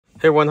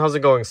Hey everyone, how's it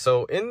going?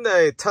 So in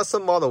the Tesla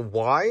Model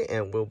Y,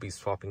 and we'll be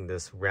swapping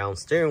this round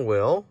steering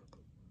wheel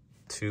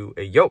to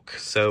a yoke.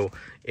 So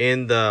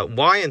in the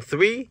Y and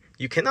 3,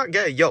 you cannot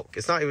get a yoke.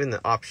 It's not even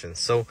an option.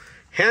 So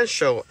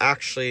Hansshow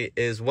actually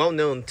is well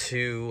known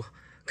to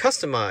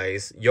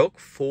customize yoke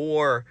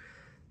for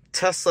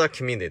Tesla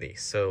community.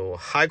 So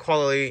high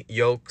quality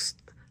yokes,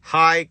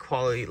 high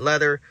quality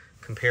leather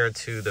compared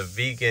to the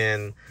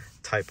vegan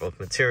type of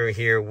material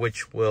here,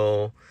 which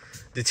will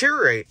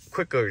deteriorate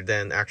quicker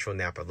than actual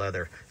Napa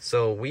leather.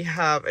 So we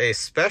have a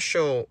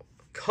special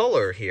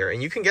color here,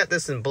 and you can get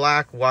this in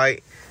black,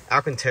 white,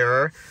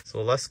 Alcantara.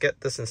 So let's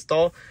get this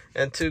installed.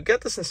 And to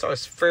get this installed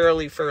is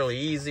fairly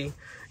easy.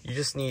 You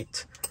just need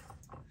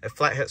a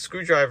flathead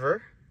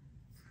screwdriver.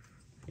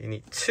 You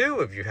need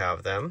 2 if you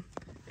have them,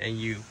 and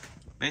you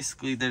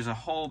basically, there's a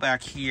hole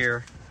back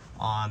here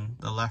on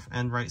the left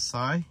and right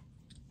side.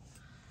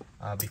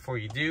 Before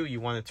you do, you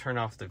want to turn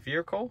off the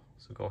vehicle.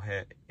 So go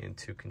ahead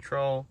into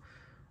control,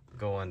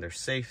 go under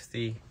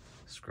safety,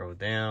 scroll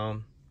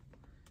down,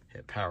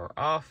 hit power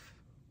off,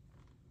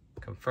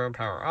 confirm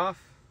power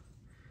off,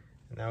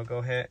 and now go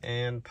ahead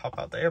and pop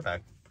out the airbag.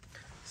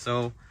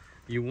 So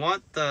you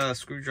want the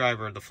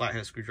screwdriver, the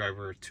flathead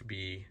screwdriver, to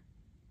be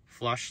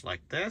flush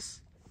like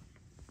this,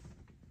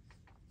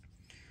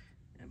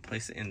 and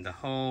place it in the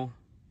hole,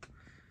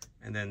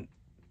 and then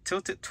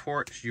tilt it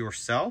towards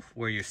yourself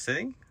where you're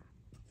sitting.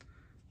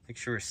 Make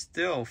sure it's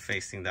still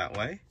facing that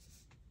way.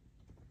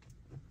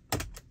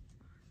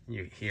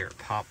 You hear it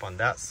pop on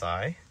that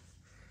side.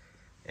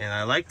 And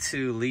I like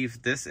to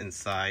leave this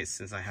inside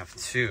since I have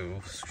 2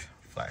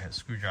 flathead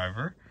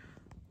screwdriver.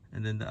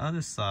 And then the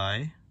other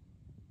side,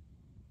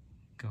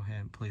 go ahead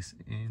and place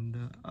it in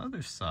the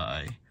other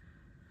side.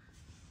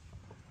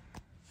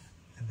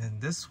 And then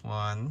this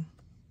one,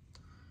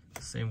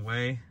 same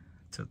way,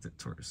 tilt it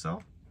toward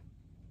yourself.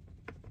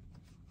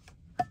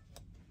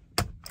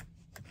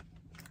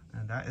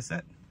 And that is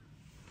it.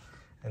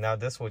 And now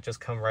this will just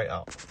come right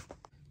out.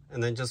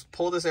 And then just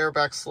pull this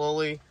airbag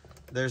slowly.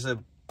 There's a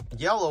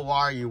yellow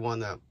wire you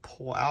want to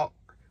pull out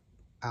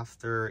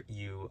after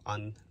you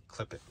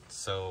unclip it.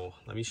 So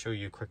let me show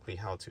you quickly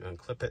how to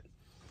unclip it.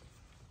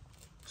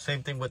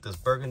 Same thing with this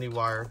burgundy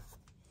wire.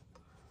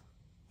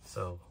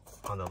 So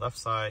on the left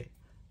side,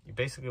 you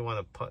basically want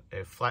to put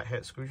a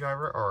flathead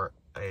screwdriver or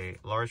a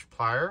large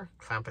plier,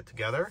 clamp it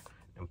together,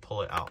 and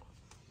pull it out.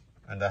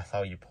 And that's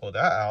how you pull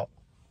that out.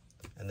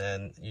 And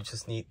then you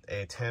just need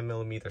a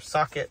 10mm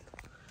socket,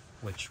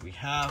 which we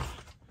have.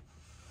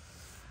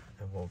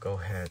 And we'll go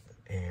ahead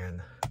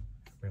and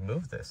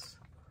remove this.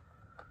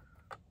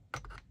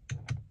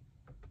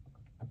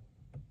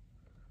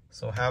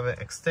 So have an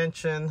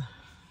extension.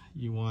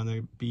 You want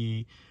to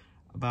be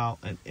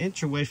about 1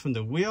 inch away from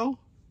the wheel,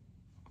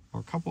 or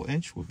a couple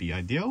inch would be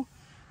ideal.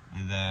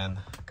 And then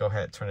go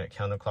ahead, turn it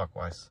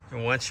counterclockwise.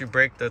 And once you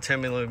break the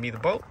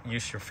 10mm bolt,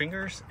 use your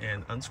fingers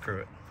and unscrew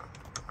it.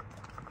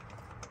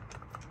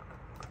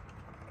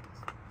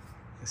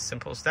 As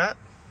simple as that.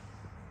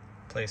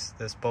 Place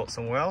this bolt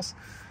somewhere else,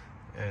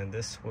 and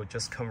this will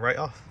just come right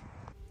off.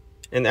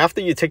 And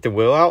after you take the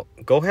wheel out,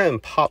 go ahead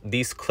and pop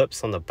these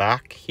clips on the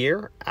back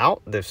here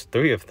out. There's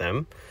 3 of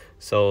them.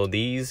 So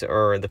these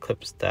are the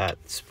clips that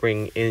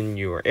spring in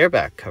your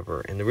airbag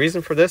cover. And the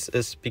reason for this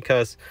is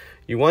because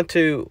you want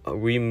to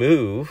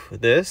remove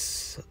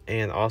this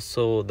and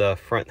also the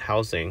front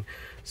housing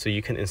so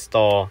you can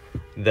install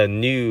the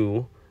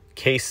new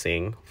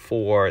casing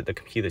for the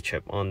computer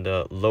chip on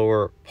the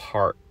lower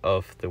part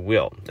of the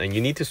wheel. And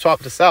you need to swap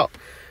this out.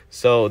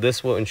 So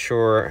this will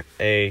ensure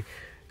a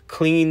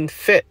clean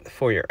fit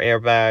for your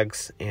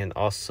airbags and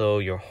also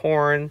your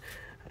horn.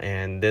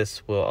 And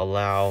this will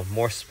allow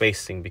more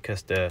spacing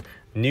because the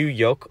new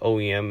Yoke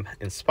OEM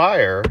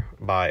inspired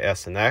by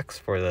S and X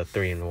for the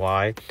 3 and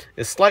Y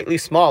is slightly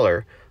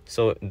smaller.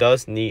 So it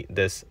does need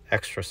this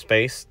extra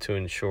space to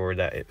ensure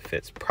that it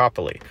fits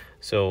properly.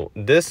 So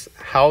this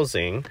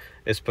housing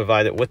is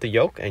provided with the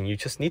yoke, and you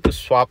just need to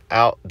swap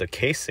out the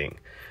casing.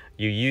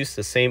 You use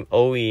the same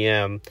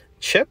OEM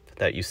chip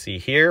that you see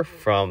here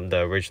from the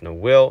original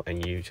wheel,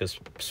 and you just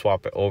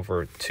swap it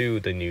over to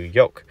the new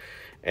yoke.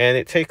 And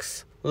it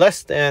takes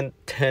less than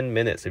 10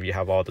 minutes if you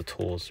have all the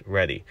tools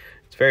ready.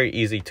 It's very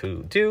easy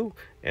to do,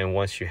 and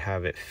once you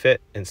have it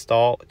fit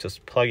installed,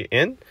 just plug it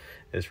in.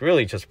 It's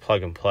really just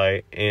plug and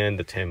play, and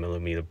the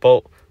 10mm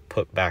bolt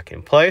put back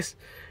in place.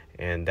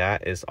 And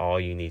that is all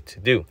you need to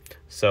do.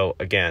 So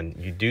again,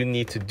 you do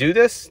need to do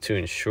this to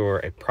ensure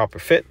a proper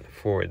fit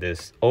for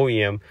this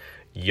OEM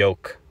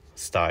yoke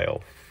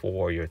style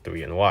for your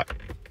 3 and Y.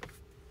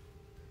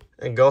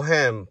 And go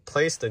ahead and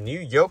place the new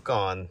yoke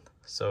on.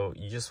 So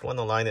you just want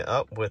to line it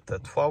up with the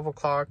 12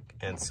 o'clock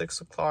and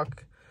 6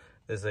 o'clock.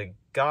 There's a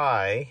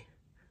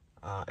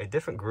a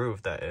different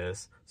groove that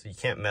is, so you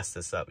can't mess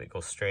this up. It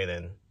goes straight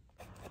in.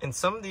 And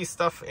some of these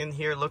stuff in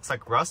here looks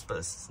like rust, but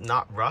it's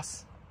not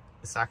rust.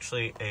 It's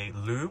actually a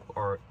lube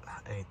or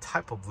a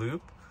type of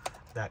lube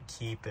that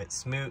keep it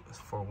smooth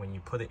for when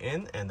you put it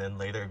in, and then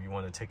later if you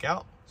want to take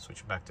out, switch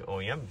it back to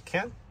OEM, you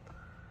can.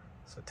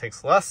 So it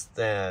takes less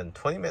than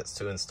 20 minutes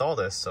to install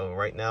this. So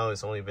right now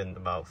it's only been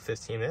about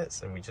 15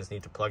 minutes and we just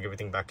need to plug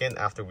everything back in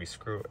after we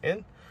screw it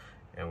in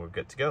and we're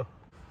good to go.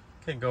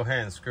 Okay, go ahead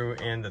and screw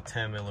in the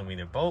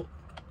 10mm bolt.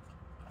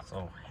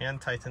 So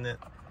hand tighten it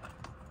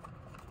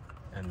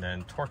and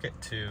then torque it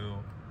to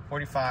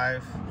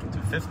 45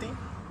 to 50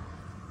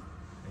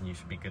 and you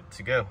should be good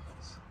to go.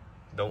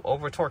 Don't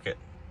over torque it.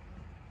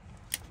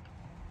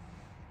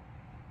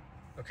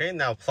 Okay,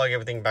 now plug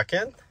everything back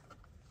in.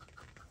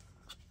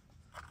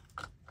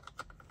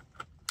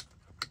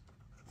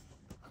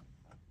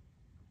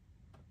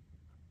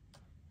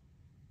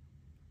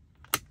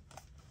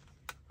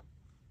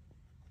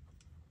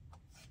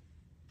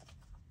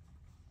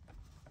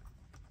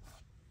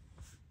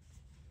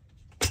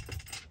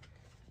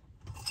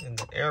 In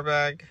the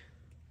airbag,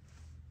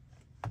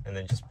 and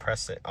then just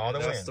press it all the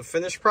way in. That's the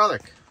finished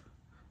product.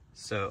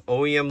 So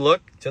OEM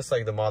look, just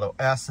like the Model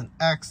S and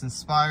X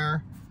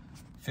Inspire.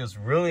 Feels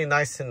really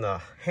nice in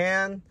the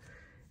hand,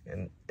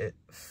 and it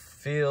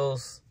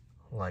feels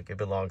like it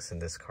belongs in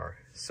this car.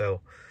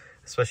 So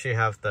especially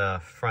have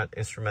the front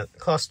instrument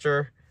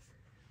cluster,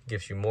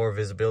 gives you more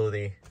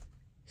visibility,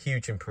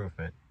 huge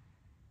improvement.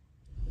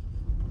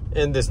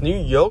 And this new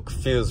Yoke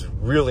feels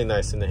really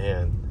nice in the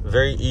hand,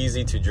 very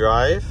easy to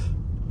drive.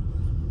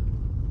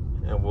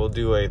 And we'll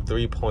do a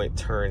 3-point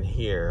turn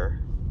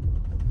here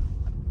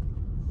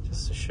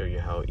just to show you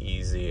how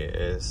easy it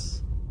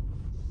is.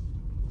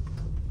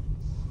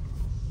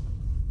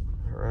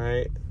 All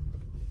right,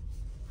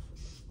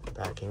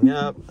 backing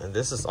up, and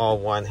this is all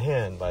one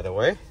hand, by the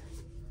way.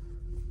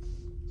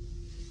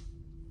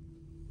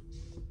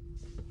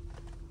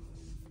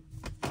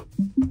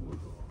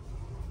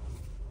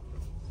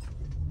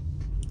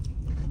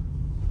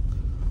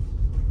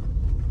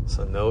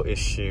 So no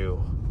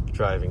issue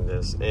driving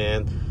this.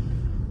 And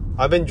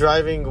I've been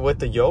driving with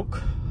the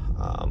Yoke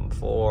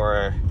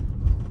for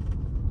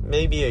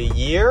maybe a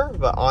year,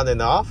 but on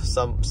and off.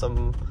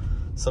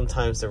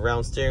 Sometimes the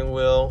round steering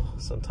wheel,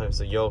 sometimes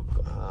the Yoke.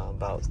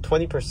 About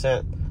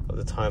 20% of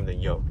the time the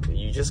Yoke.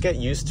 You just get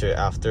used to it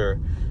after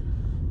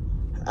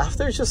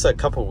just a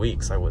couple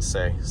weeks, I would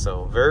say.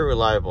 So very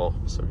reliable.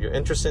 So if you're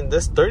interested in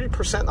this,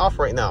 30% off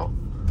right now.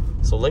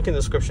 So link in the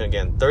description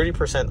again.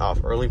 30% off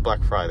early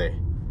Black Friday.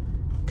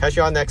 Catch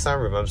you all next time.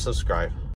 Remember to subscribe.